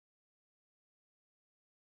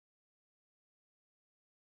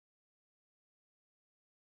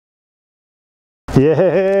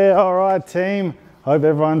Yeah, all right team. Hope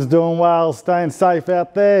everyone's doing well, staying safe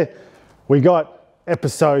out there. We got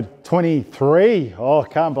episode 23. Oh,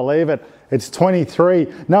 can't believe it. It's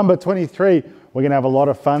 23, number 23. We're gonna have a lot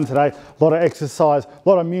of fun today. A lot of exercise, a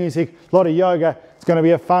lot of music, a lot of yoga. It's gonna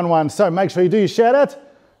be a fun one. So make sure you do your shout out,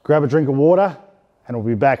 grab a drink of water, and we'll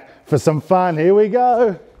be back for some fun. Here we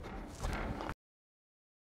go.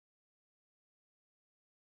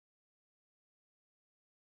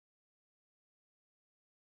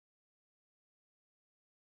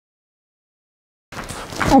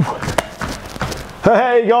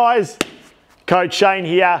 Hey guys, Coach Shane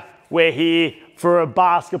here. We're here for a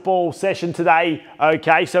basketball session today.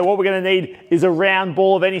 Okay, so what we're gonna need is a round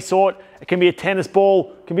ball of any sort. It can be a tennis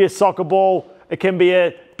ball, it can be a soccer ball, it can be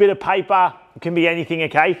a bit of paper, it can be anything,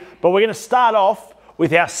 okay? But we're gonna start off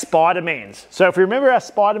with our Spider-Mans. So if you remember our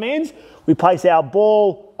Spider-Mans, we place our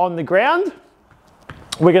ball on the ground.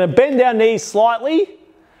 We're gonna bend our knees slightly,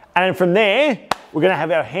 and then from there, we're gonna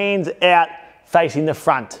have our hands out facing the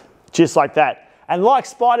front, just like that. And like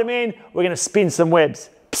Spider-Man, we're gonna spin some webs.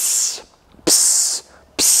 Psst, psst,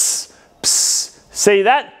 psst, psst. See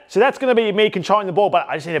that? So that's gonna be me controlling the ball, but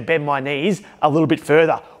I just need to bend my knees a little bit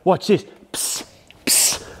further. Watch this. Psst,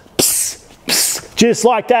 psst, psst, psst. Just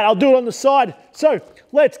like that. I'll do it on the side. So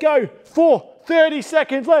let's go for 30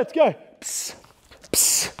 seconds. Let's go. Psst,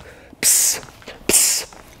 psst, psst,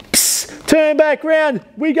 psst, psst. Turn back round.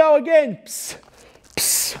 We go again. Psst,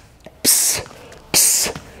 psst, psst,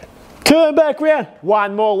 psst. Turn back round.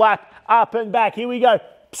 One more lap. Up and back. Here we go.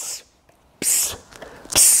 Psst, psst,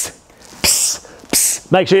 psst, psst,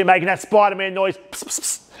 psst. Make sure you're making that Spider-Man noise. Psst,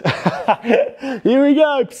 psst, psst. Here we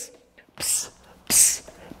go. Psst, psst, psst,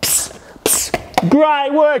 psst, psst. Great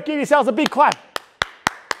work. Give yourselves a big clap.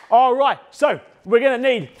 All right. So we're going to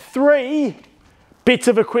need 3 bits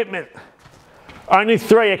of equipment. Only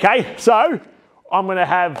 3, okay? So I'm going to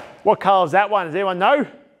have, what color is that one? Does anyone know?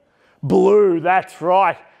 Blue. That's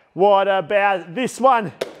right. What about this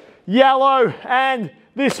one? Yellow, and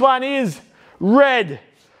this one is red.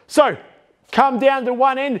 So come down to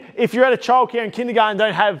one end. If you're at a childcare and kindergarten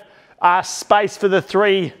and don't have space for the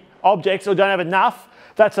 3 objects or don't have enough,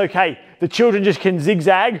 that's okay. The children just can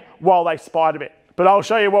zigzag while they Spider-Man. But I'll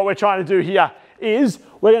show you what we're trying to do here is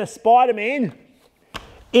we're going to Spider-Man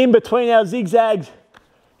in between our zigzags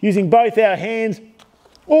using both our hands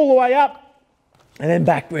all the way up and then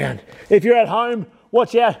back round. If you're at home,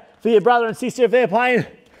 watch out for your brother and sister if they're playing.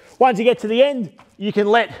 Once you get to the end, you can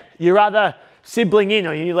let your other sibling in,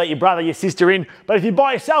 or you let your brother, your sister in. But if you're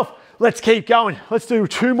by yourself, let's keep going. Let's do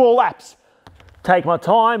 2 more laps. Take my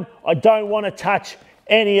time. I don't want to touch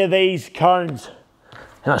any of these cones.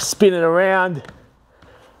 And I spin it around,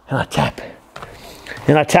 and I tap.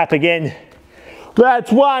 And I tap again.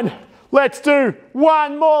 That's 1. Let's do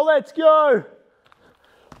 1 more. Let's go.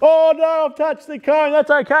 Oh no, I've touched the cone.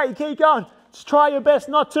 That's okay. Keep going. Just try your best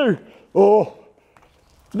not to. Oh,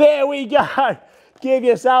 there we go. Give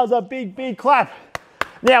yourselves a big, big clap.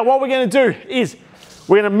 Now, what we're going to do is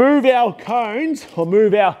we're going to move our cones or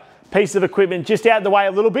move our piece of equipment just out of the way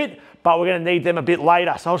a little bit, but we're going to need them a bit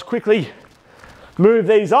later. So I'll just quickly move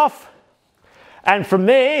these off. And from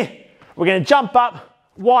there, we're going to jump up,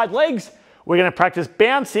 wide legs. We're going to practice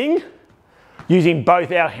bouncing using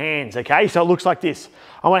both our hands, okay? So it looks like this.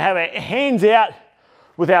 I want to have our hands out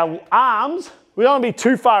with our arms. We don't want to be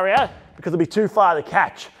too far out because it'll be too far to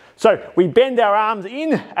catch. So we bend our arms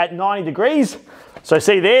in at 90 degrees. So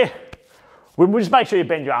see there, we'll just make sure you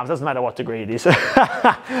bend your arms, doesn't matter what degree it is.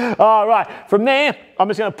 All right, from there, I'm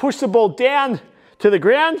just gonna push the ball down to the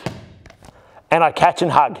ground and I catch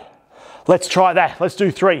and hug. Let's try that, let's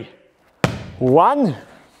do 3. 1,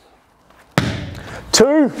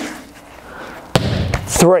 2,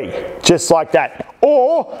 3, just like that.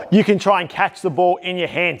 Or you can try and catch the ball in your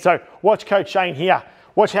hand. So watch Coach Shane here.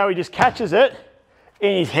 Watch how he just catches it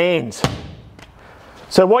in his hands.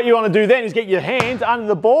 So what you want to do then is get your hands under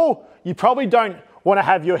the ball. You probably don't want to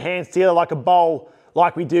have your hands together like a bowl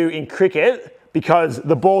like we do in cricket because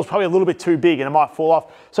the ball's probably a little bit too big and it might fall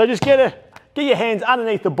off. So just get your hands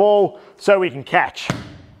underneath the ball so we can catch.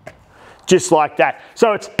 Just like that.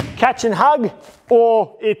 So it's catch and hug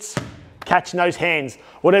or it's catching those hands.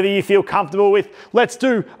 Whatever you feel comfortable with. Let's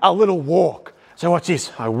do a little walk. So watch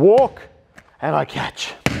this. I walk and I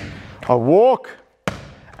catch. I walk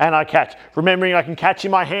and I catch. Remembering I can catch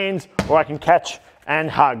in my hands or I can catch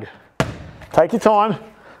and hug. Take your time.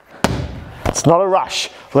 It's not a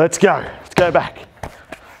rush. Let's go. Let's go back.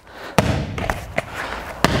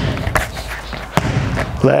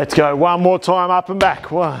 Let's go. One more time up and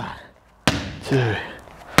back. 1, 2,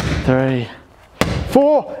 3,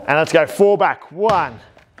 4. And let's go 4 back. 1,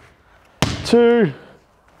 2,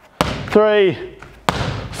 3,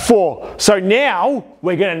 4. So now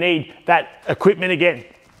we're going to need that equipment again.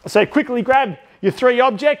 So quickly grab your 3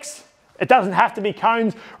 objects. It doesn't have to be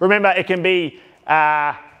cones. Remember, it can be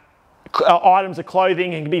items of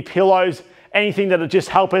clothing, it can be pillows, anything that'll just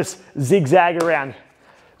help us zigzag around.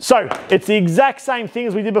 So it's the exact same thing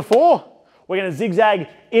as we did before. We're going to zigzag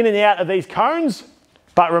in and out of these cones,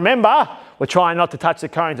 but remember, we're trying not to touch the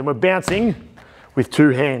cones and we're bouncing with 2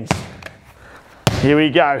 hands. Here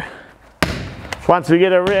we go. Once we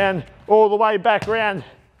get around, all the way back around.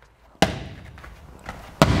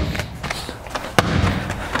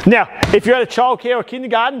 Now, if you're at a childcare or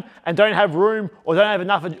kindergarten and don't have room or don't have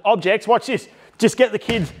enough objects, watch this. Just get the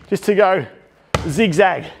kids just to go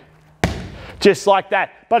zigzag, just like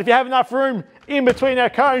that. But if you have enough room in between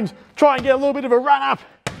our cones, try and get a little bit of a run up,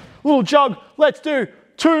 little jog. Let's do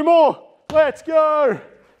 2 more. Let's go.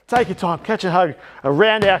 Take your time, catch a hug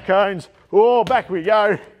around our cones. Oh, back we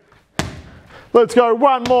go. Let's go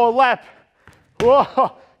 1 more lap.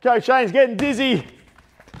 Whoa, Coach Shane's getting dizzy.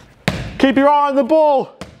 Keep your eye on the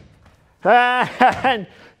ball. And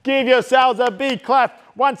give yourselves a big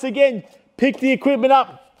clap. Once again, pick the equipment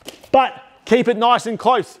up, but keep it nice and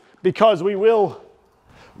close because we will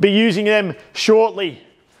be using them shortly.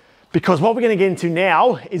 Because what we're going to get into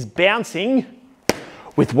now is bouncing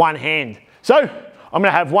with 1 hand. So I'm going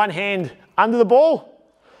to have 1 hand under the ball,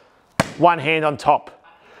 1 hand on top.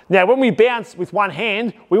 Now, when we bounce with 1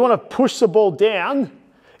 hand, we want to push the ball down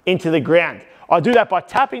into the ground. I do that by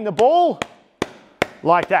tapping the ball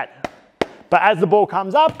like that. But as the ball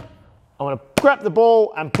comes up, I'm going to grab the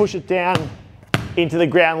ball and push it down into the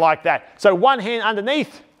ground like that. So 1 hand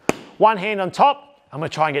underneath, 1 hand on top. I'm going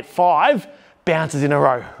to try and get 5 bounces in a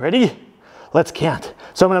row. Ready? Let's count.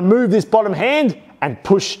 So I'm going to move this bottom hand and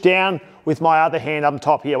push down with my other hand on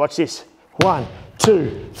top here. Watch this. 1,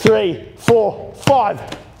 2, 3, 4,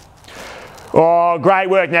 5. Oh, great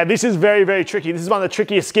work. Now this is very, very tricky. This is one of the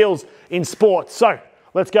trickiest skills in sports. So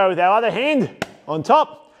let's go with our other hand on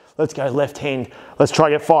top. Let's go left hand. Let's try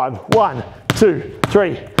get 5. 1, 2,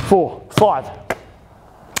 3, 4, 5.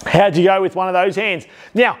 How'd you go with one of those hands?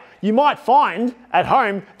 Now, you might find at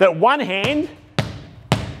home that 1 hand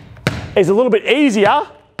is a little bit easier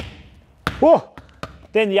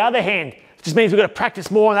than the other hand. It just means we've got to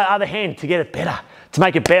practice more on that other hand to get it better, to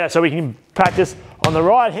make it better. So we can practice on the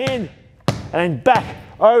right hand and then back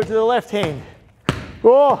over to the left hand.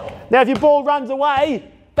 Oh, now if your ball runs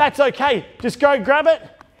away, that's okay. Just go grab it,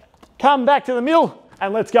 come back to the middle,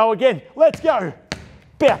 and let's go again. Let's go.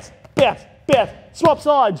 Bounce, bounce, bounce. Swap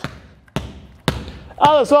sides.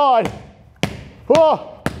 Other side.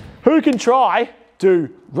 Oh, who can try? Do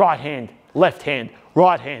right hand, left hand,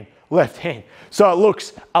 right hand, left hand. So it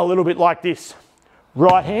looks a little bit like this.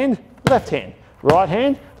 Right hand, left hand, right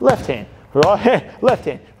hand, left hand, right hand, left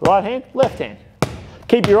hand, right hand, left hand.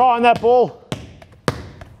 Keep your eye on that ball.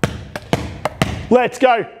 Let's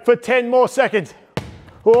go for 10 more seconds.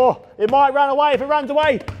 Oh, it might run away. If it runs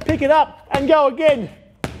away, pick it up and go again.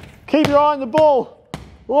 Keep your eye on the ball.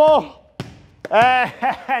 Oh,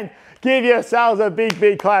 and give yourselves a big,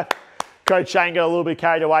 big clap. Coach Shane got a little bit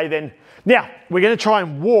carried away then. Now, we're going to try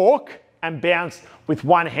and walk and bounce with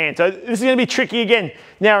 1 hand. So this is going to be tricky again.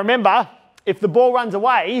 Now remember, if the ball runs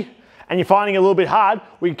away and you're finding it a little bit hard,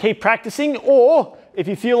 we can keep practicing, or if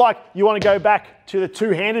you feel like you want to go back to the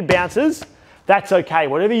 2-handed bounces, that's okay.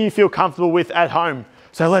 Whatever you feel comfortable with at home.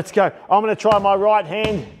 So let's go. I'm going to try my right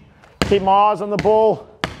hand, keep my eyes on the ball.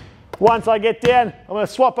 Once I get down, I'm going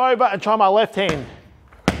to swap over and try my left hand.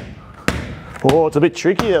 Oh, it's a bit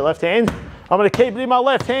tricky, that left hand. I'm going to keep it in my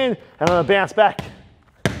left hand and I'm going to bounce back.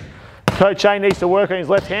 Coach Shane needs to work on his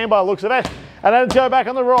left hand by the looks of it. And then go back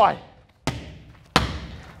on the right.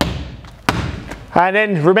 And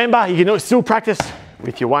then remember, you can still practice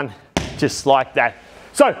with your one, just like that.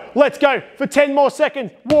 So let's go for 10 more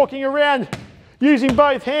seconds, walking around, using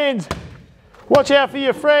both hands. Watch out for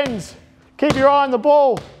your friends. Keep your eye on the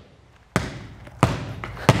ball.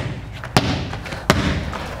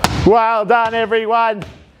 Well done, everyone.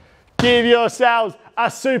 Give yourselves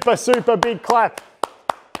a super, super big clap.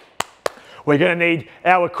 We're going to need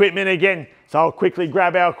our equipment again. So I'll quickly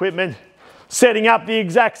grab our equipment, setting up the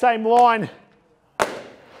exact same line.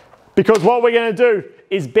 Because what we're going to do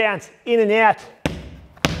is bounce in and out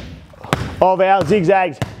of our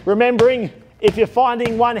zigzags. Remembering, if you're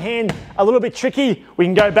finding one hand a little bit tricky, we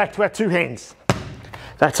can go back to our 2 hands.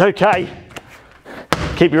 That's okay.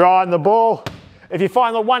 Keep your eye on the ball. If you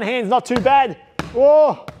find that 1 hand's not too bad,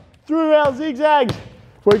 through our zigzags,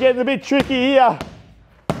 we're getting a bit tricky here.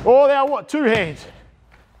 Or our 2 hands.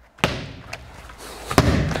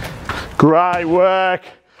 Great work.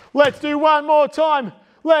 Let's do one more time.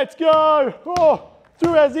 Let's go. Oh,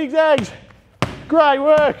 through our zigzags. Great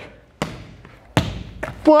work.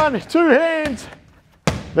 1, 2 hands.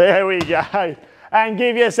 There we go. And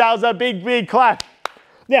give yourselves a big, big clap.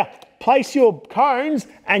 Now, place your cones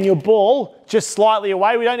and your ball just slightly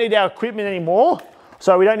away. We don't need our equipment anymore,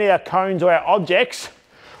 so we don't need our cones or our objects.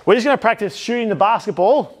 We're just going to practice shooting the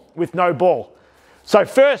basketball with no ball. So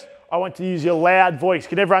first, I want to use your loud voice.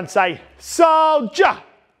 Can everyone say, soldier?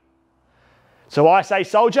 So I say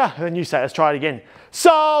soldier, and then you say, let's try it again.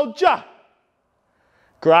 Soldier.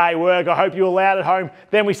 Great work. I hope you were loud at home.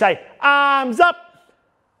 Then we say, arms up.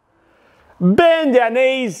 Bend our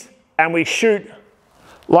knees, and we shoot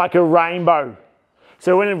like a rainbow.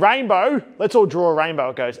 So when a rainbow, let's all draw a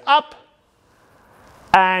rainbow. It goes up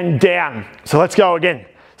and down. So let's go again.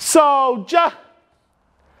 Soldier,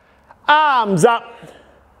 arms up,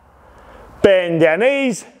 bend our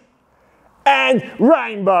knees, and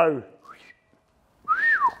rainbow.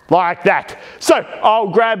 Like that. So I'll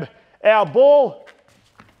grab our ball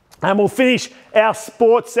and we'll finish our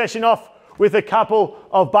sports session off with a couple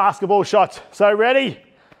of basketball shots. So ready?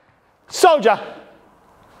 Soldier.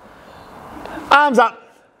 Arms up,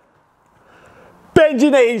 bend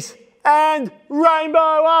your knees, and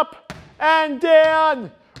rainbow up and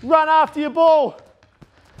down. Run after your ball.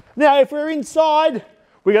 Now, if we're inside,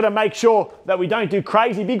 we got to make sure that we don't do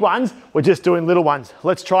crazy big ones. We're just doing little ones.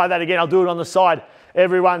 Let's try that again. I'll do it on the side.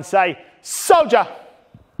 Everyone say, soldier.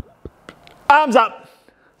 Arms up,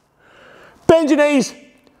 bend your knees,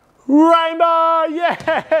 rainbow,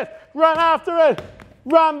 yes. Run after it,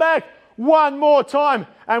 run back. One more time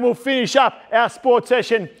and we'll finish up our sports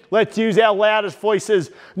session. Let's use our loudest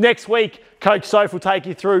voices. Next week, Coach Soph will take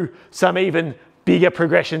you through some even bigger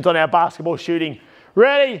progressions on our basketball shooting.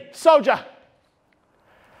 Ready? Soldier.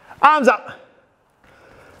 Arms up.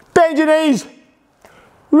 Bend your knees.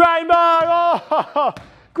 Rainbow. Oh,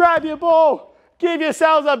 grab your ball. Give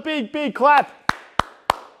yourselves a big, big clap.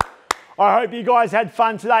 I hope you guys had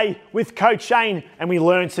fun today with Coach Shane and we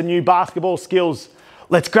learned some new basketball skills.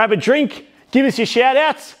 Let's grab a drink, give us your shout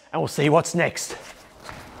outs, and we'll see what's next.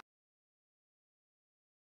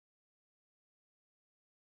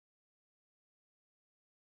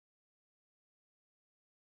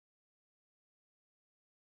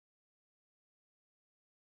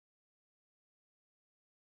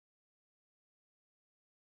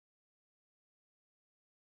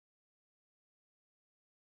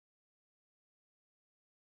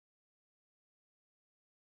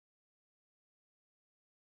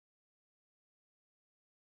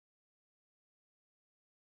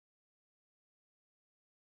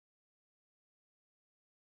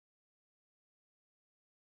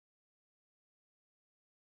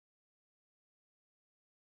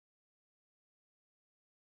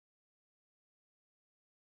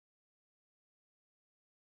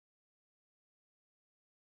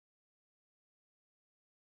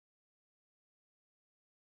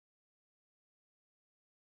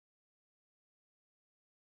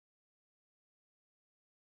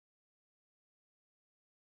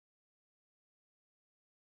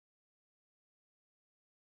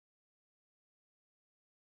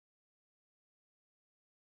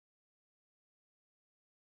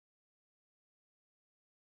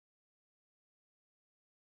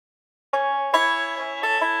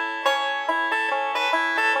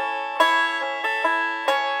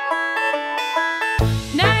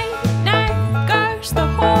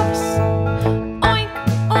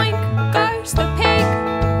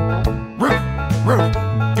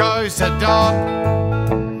 Goes a dog,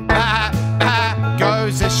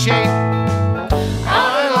 goes a sheep.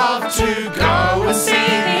 I love to go and see the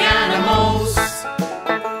animals.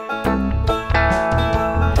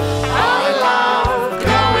 I love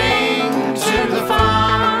going to the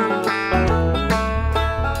farm.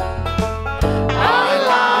 I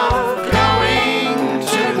love going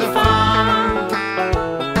to the farm.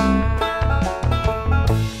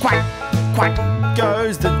 Quack, quack,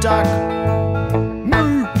 goes the duck.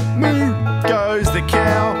 The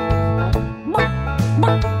cow,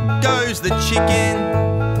 goes the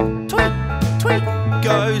chicken, tweet, tweet,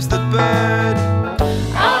 goes the bird.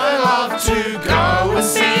 I love to go and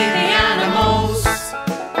see the animals.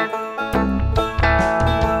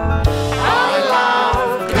 I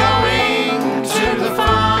love going to the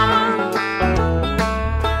farm.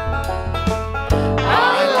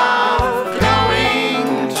 I love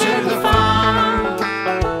going to the farm.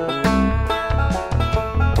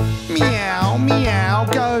 Meow, meow,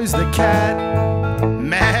 goes the cat.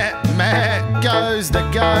 Meh, meh, goes the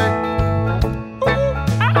goat.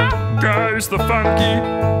 Goes the funky.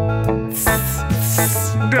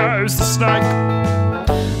 Goes the snake.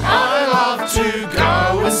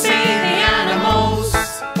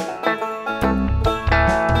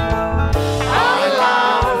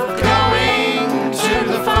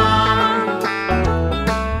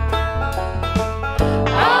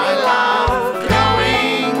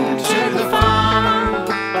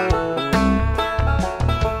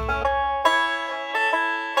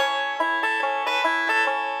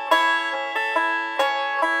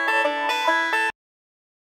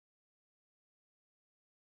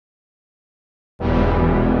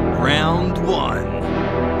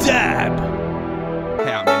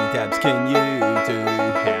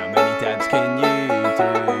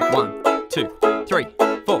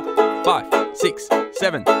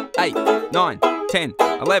 7, 8, 9, 10,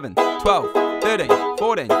 11, 12, 13,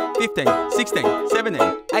 14, 15, 16,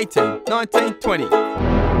 17, 18, 19, 20.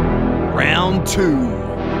 Round 2.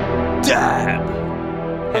 Dab.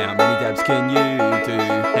 How many dabs can you do?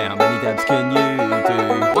 How many dabs can you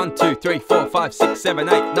do? 1, 2, 3, 4, 5, 6, 7,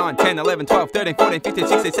 8, 9, 10, 11, 12, 13, 14, 15,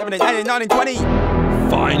 16, 17, 18, 19, 20.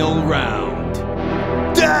 Final round.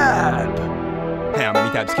 Dab. How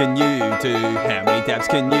many dabs can you do? How many dabs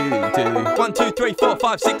can you do? 1, 2, 3, 4,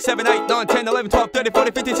 5, 6, 7, 8, 9, 10, 11, 12, 13,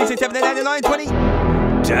 14, 15, 16, 17, 18, 19, 20.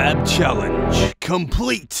 Dab challenge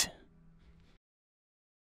complete.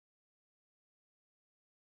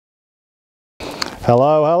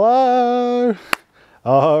 Hello, hello.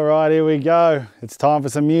 All right, here we go. It's time for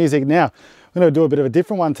some music. Now, we're going to do a bit of a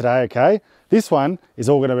different one today, okay? This one is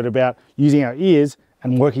all going to be about using our ears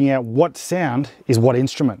and working out what sound is what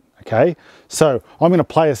instrument, okay? So I'm going to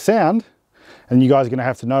play a sound and you guys are going to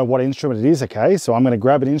have to know what instrument it is, okay? So I'm going to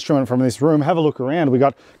grab an instrument from this room, have a look around. We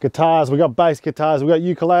got guitars, we got bass guitars, we got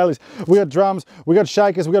ukuleles, we got drums, we got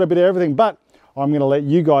shakers, we got a bit of everything, but I'm going to let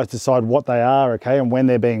you guys decide what they are, okay, and when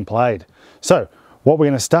they're being played. So what we're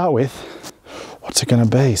going to start with, what's it going to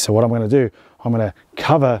be? So what I'm going to do, I'm going to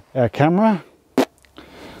cover our camera.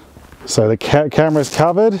 So the camera's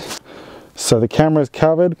covered. So the camera's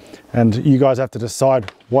covered, and you guys have to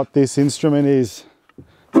decide what this instrument is.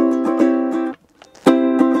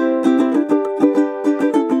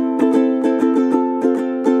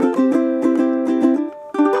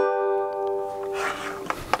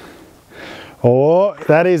 Oh,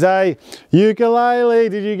 that is a ukulele.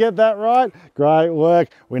 Did you get that right? Great work.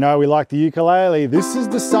 We know we like the ukulele. This is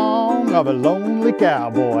the song of a lonely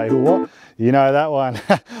cowboy. What? You know that one.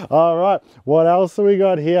 All right, what else have we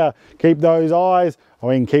got here? Keep those eyes, or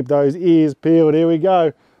we can keep those ears peeled. Here we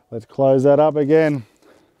go. Let's close that up again.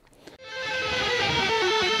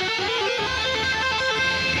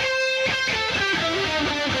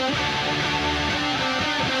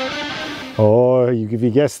 Oh, if you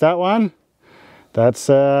guessed that one, that's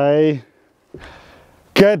a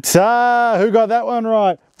guitar. Who got that one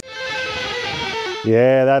right?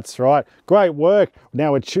 Yeah, that's right. Great work.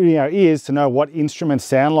 Now we're tuning our ears to know what instruments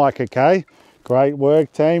sound like, okay? Great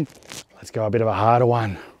work, team. Let's go a bit of a harder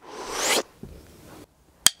one.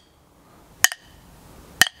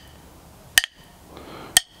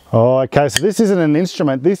 Oh, okay, so this isn't an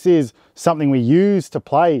instrument. This is something we use to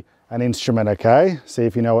play an instrument, okay? See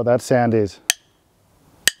if you know what that sound is.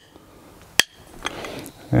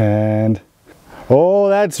 And, oh,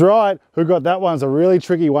 that's right. Who got that one? It's a really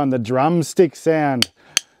tricky one, the drumstick sound.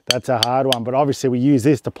 That's a hard one, but obviously we use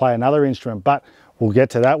this to play another instrument, but we'll get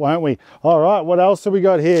to that, won't we? All right, what else have we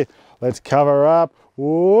got here? Let's cover up.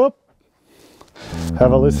 Whoop.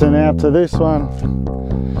 Have a listen out to this one.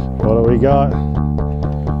 What do we got?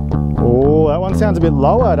 Oh, that one sounds a bit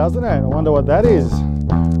lower, doesn't it? I wonder what that is.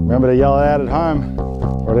 Remember to yell it out at home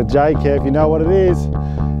or to Jake if you know what it is.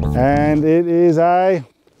 And it is a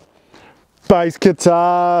bass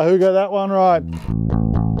guitar. Who got that one right?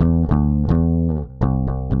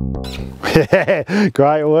 Yeah,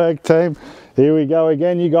 great work, team. Here we go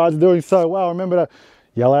again. You guys are doing so well. Remember to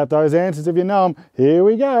yell out those answers if you know them. Here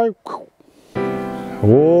we go.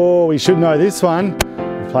 Oh, we should know this one.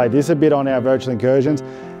 We've played this a bit on our virtual incursions.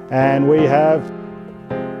 And we have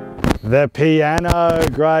the piano.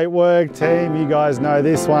 Great work, team. You guys know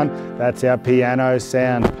this one. That's our piano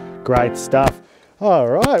sound. Great stuff. All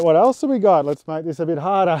right, what else have we got? Let's make this a bit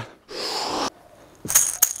harder.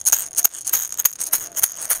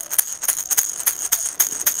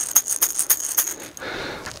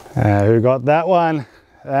 Who got that one?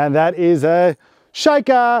 And that is a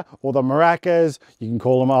shaker, or the maracas. You can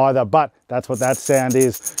call them either, but that's what that sound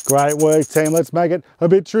is. Great work, team. Let's make it a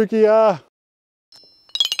bit trickier.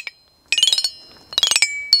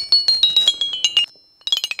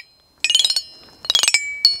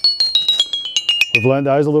 We've learned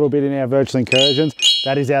those a little bit in our virtual incursions.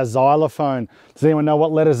 That is our xylophone. Does anyone know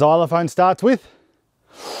what letter xylophone starts with?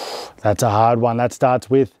 That's a hard one. That starts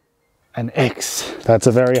with an X. That's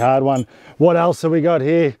a very hard one. What else have we got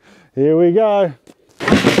here? Here we go.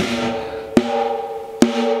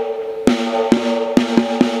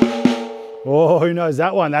 Oh, who knows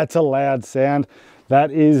that one? That's a loud sound.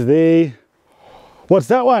 That is the... What's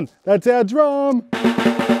that one? That's our drum.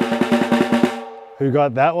 Who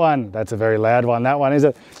got that one? That's a very loud one, that one, is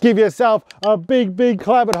it? Give yourself a big, big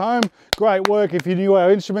clap at home. Great work if you knew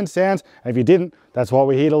our instrument sounds. And if you didn't, that's why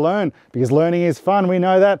we're here to learn, because learning is fun, we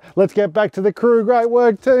know that. Let's get back to the crew. Great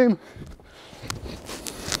work, team.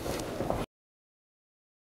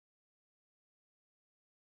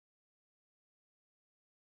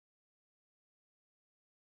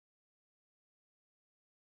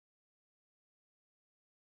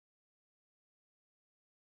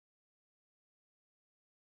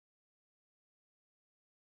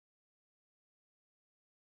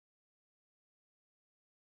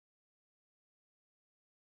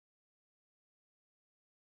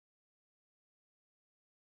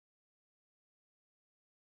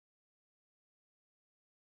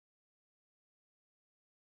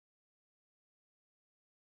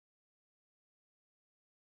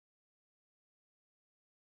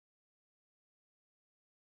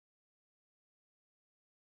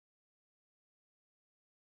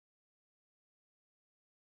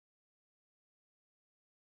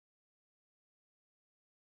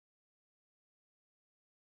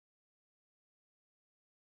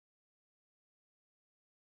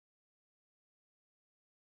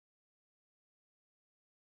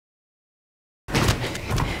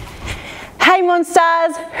 Hey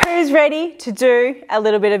Monstars, who's ready to do a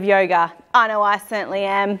little bit of yoga? I know I certainly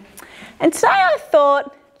am. And today I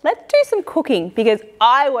thought, let's do some cooking because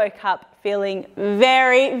I woke up feeling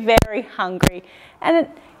very, very hungry. And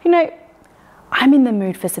you know, I'm in the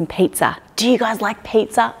mood for some pizza. Do you guys like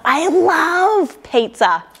pizza? I love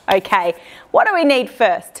pizza. Okay, what do we need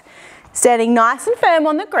first? Standing nice and firm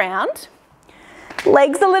on the ground,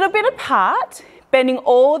 legs a little bit apart, bending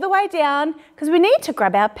all the way down because we need to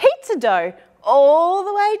grab our pizza dough. All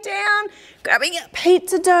the way down, grabbing our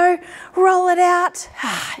pizza dough, roll it out.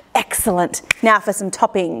 Excellent. Now for some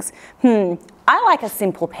toppings. I like a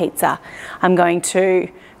simple pizza. I'm going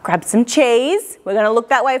to grab some cheese. We're going to look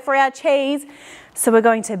that way for our cheese. So we're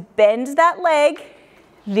going to bend that leg,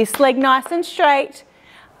 this leg nice and straight,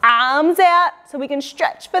 arms out so we can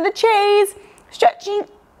stretch for the cheese. Stretching.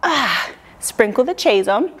 Sprinkle the cheese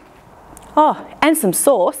on. Oh, and some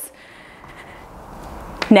sauce.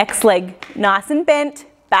 Next leg nice and bent,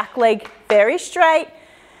 back leg very straight,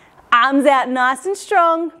 arms out nice and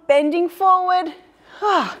strong, bending forward.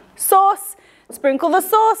 Sauce, sprinkle the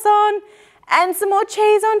sauce on, and some more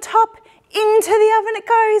cheese on top. Into the oven it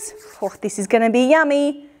goes. Oh, this is going to be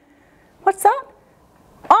yummy. What's that?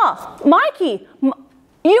 Oh, Mikey, you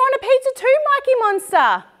want a pizza too, Mikey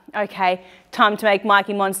Monstar? Okay, time to make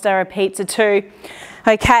Mikey Monstar a pizza too.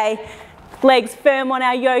 Okay, legs firm on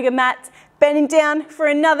our yoga mat. Bending down for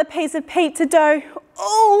another piece of pizza dough,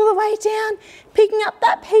 all the way down, picking up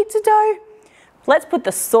that pizza dough. Let's put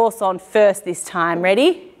the sauce on first this time,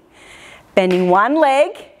 ready? Bending one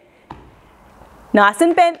leg, nice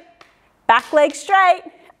and bent, back leg straight,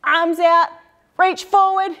 arms out, reach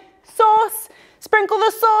forward, sauce, sprinkle the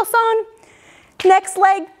sauce on. Next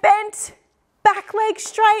leg bent, back leg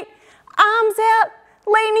straight, arms out,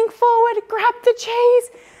 leaning forward, grab the cheese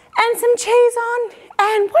and some cheese on.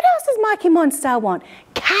 And what else does Mikey Monstar want?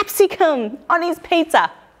 Capsicum on his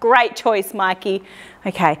pizza. Great choice, Mikey.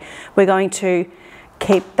 Okay, we're going to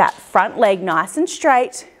keep that front leg nice and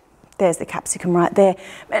straight. There's the capsicum right there.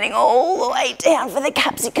 Bending all the way down for the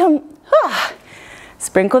capsicum.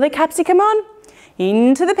 Sprinkle the capsicum on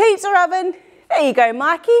into the pizza oven. There you go,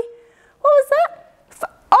 Mikey. What was that?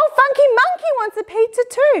 Oh, Funky Monkey wants a pizza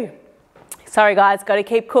too. Sorry guys, got to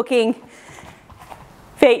keep cooking.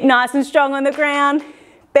 Feet nice and strong on the ground,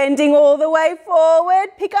 bending all the way forward.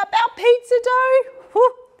 Pick up our pizza dough.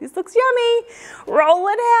 Ooh, this looks yummy. Roll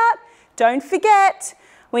it out. Don't forget,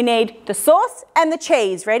 we need the sauce and the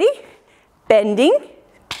cheese. Ready? Bending,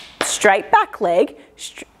 straight back leg,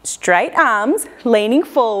 straight arms, leaning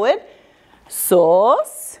forward.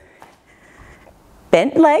 Sauce,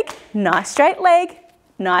 bent leg, nice straight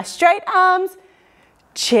arms,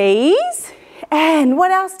 cheese. And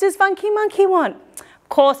what else does Funky Monkey want?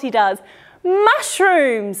 Of course he does.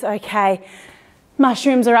 Mushrooms. Okay,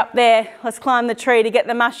 mushrooms are up there. Let's climb the tree to get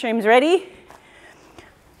the mushrooms. Ready?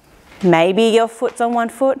 Maybe your foot's on one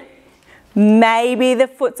foot. Maybe the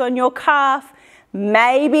foot's on your calf.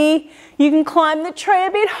 Maybe you can climb the tree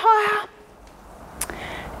a bit higher.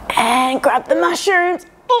 And grab the mushrooms.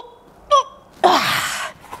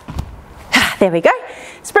 There we go.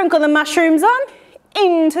 Sprinkle the mushrooms on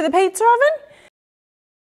into the pizza oven.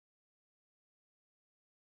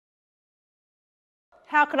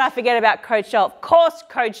 How could I forget about Coach Joel? Of course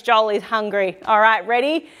Coach Joel is hungry. All right,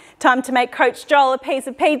 ready? Time to make Coach Joel a piece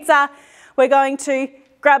of pizza. We're going to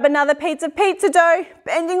grab another piece of pizza dough,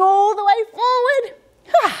 bending all the way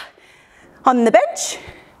forward. On the bench,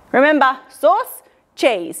 remember, sauce,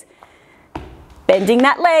 cheese. Bending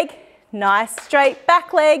that leg, nice straight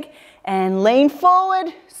back leg, and lean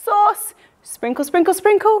forward, sauce, sprinkle, sprinkle,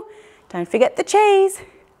 sprinkle. Don't forget the cheese.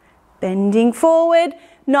 Bending forward,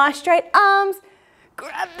 nice straight arms.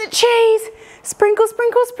 Grab the cheese, sprinkle,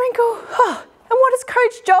 sprinkle, sprinkle. And what does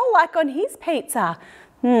Coach Joel like on his pizza?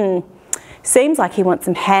 Seems like he wants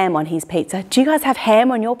some ham on his pizza. Do you guys have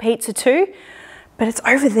ham on your pizza too? But it's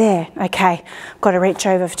over there. Okay, got to reach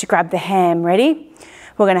over to grab the ham. Ready?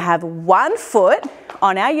 We're going to have one foot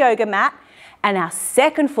on our yoga mat and our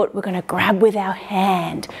second foot we're going to grab with our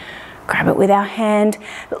hand. Grab it with our hand,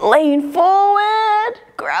 lean forward,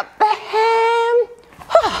 grab the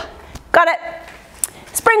ham. Got it.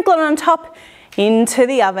 Sprinkle it on top into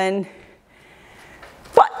the oven.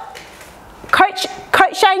 What? Coach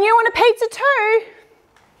Shane, you want a pizza too?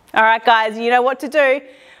 All right, guys, you know what to do.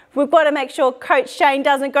 We've got to make sure Coach Shane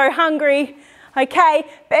doesn't go hungry. Okay,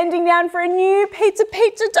 bending down for a new pizza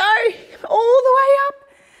dough all the way up.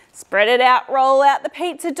 Spread it out, roll out the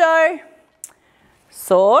pizza dough.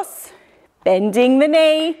 Sauce, bending the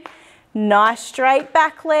knee, nice straight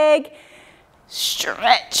back leg.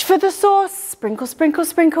 Stretch for the sauce, sprinkle, sprinkle,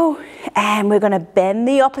 sprinkle. And we're going to bend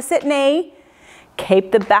the opposite knee,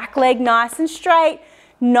 Keep the back leg nice and straight.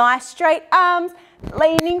 Nice straight arms.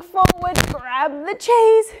 Leaning forward, grab the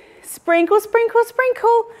cheese. Sprinkle, sprinkle,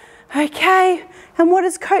 sprinkle. Okay, and what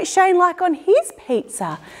does Coach Shane like on his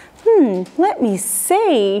pizza? Let me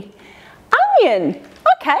see. Onion.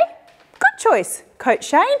 Okay, good choice, Coach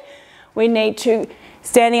Shane. We need to,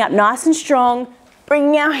 standing up nice and strong,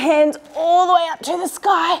 bringing our hands all the way up to the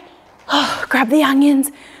sky. Grab the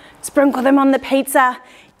onions, sprinkle them on the pizza,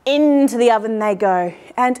 into the oven they go.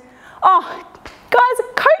 And, oh, guys,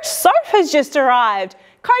 Coach Soph has just arrived.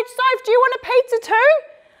 Coach Soph, do you want a pizza too?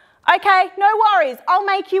 Okay, no worries, I'll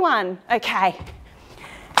make you one. Okay.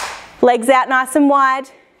 Legs out nice and wide,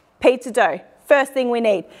 pizza dough. First thing we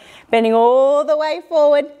need. Bending all the way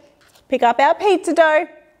forward, pick up our pizza dough,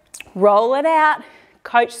 roll it out.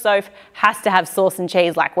 Coach Soph has to have sauce and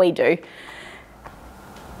cheese like we do.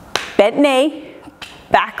 Bent knee,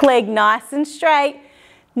 back leg nice and straight,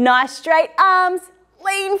 nice straight arms,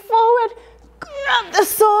 lean forward, grab the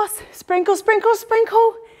sauce, sprinkle, sprinkle,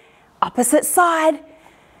 sprinkle. Opposite side,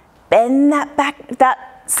 bend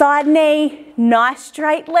that side knee, nice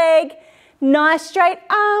straight leg, nice straight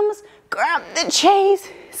arms, grab the cheese,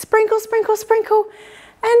 sprinkle, sprinkle, sprinkle.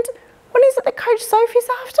 And what is it that Coach Soph is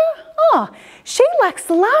after? Oh, she likes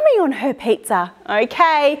salami on her pizza.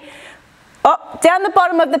 Okay. Oh, down the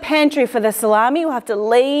bottom of the pantry for the salami. We'll have to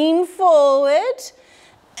lean forward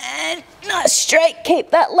and nice straight. Keep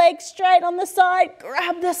that leg straight on the side.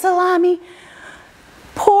 Grab the salami.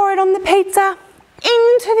 Pour it on the pizza.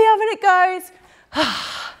 Into the oven it goes.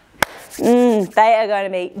 They are going to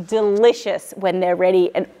be delicious when they're ready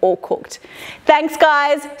and all cooked. Thanks,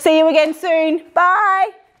 guys. See you again soon. Bye.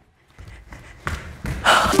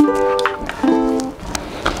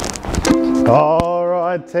 All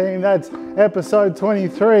right, team, that's episode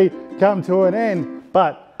 23 come to an end,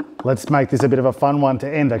 but let's make this a bit of a fun one to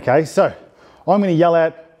end, okay? So I'm going to yell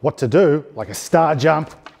out what to do, like a star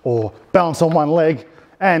jump or balance on one leg,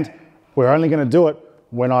 and we're only going to do it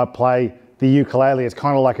when I play the ukulele. It's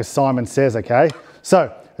kind of like a Simon Says, okay?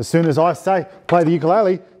 So as soon as I say play the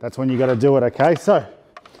ukulele, that's when you got to do it, okay? So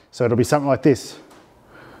it'll be something like this.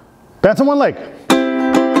 Bounce on one leg.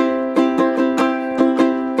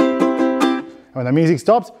 And when the music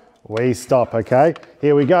stops, we stop, okay?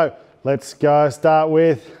 Here we go. Let's go start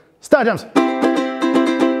with star jumps.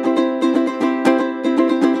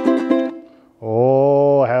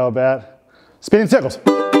 Or how about spinning circles?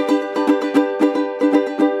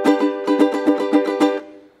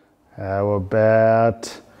 How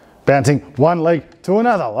about bouncing one leg to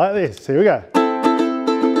another like this? Here we go.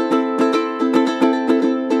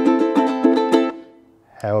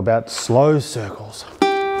 How about slow circles?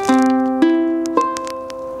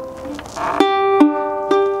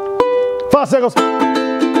 Fast circles.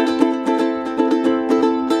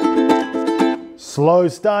 Slow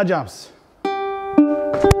star jumps.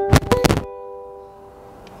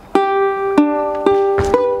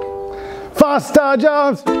 Fast star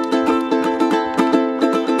jumps.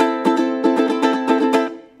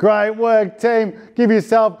 Great work, team. Give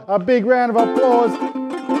yourself a big round of applause.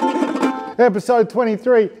 Episode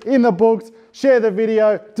 23 in the books. Share the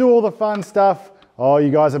video, do all the fun stuff. Oh, you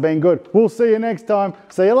guys have been good. We'll see you next time.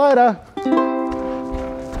 See you later.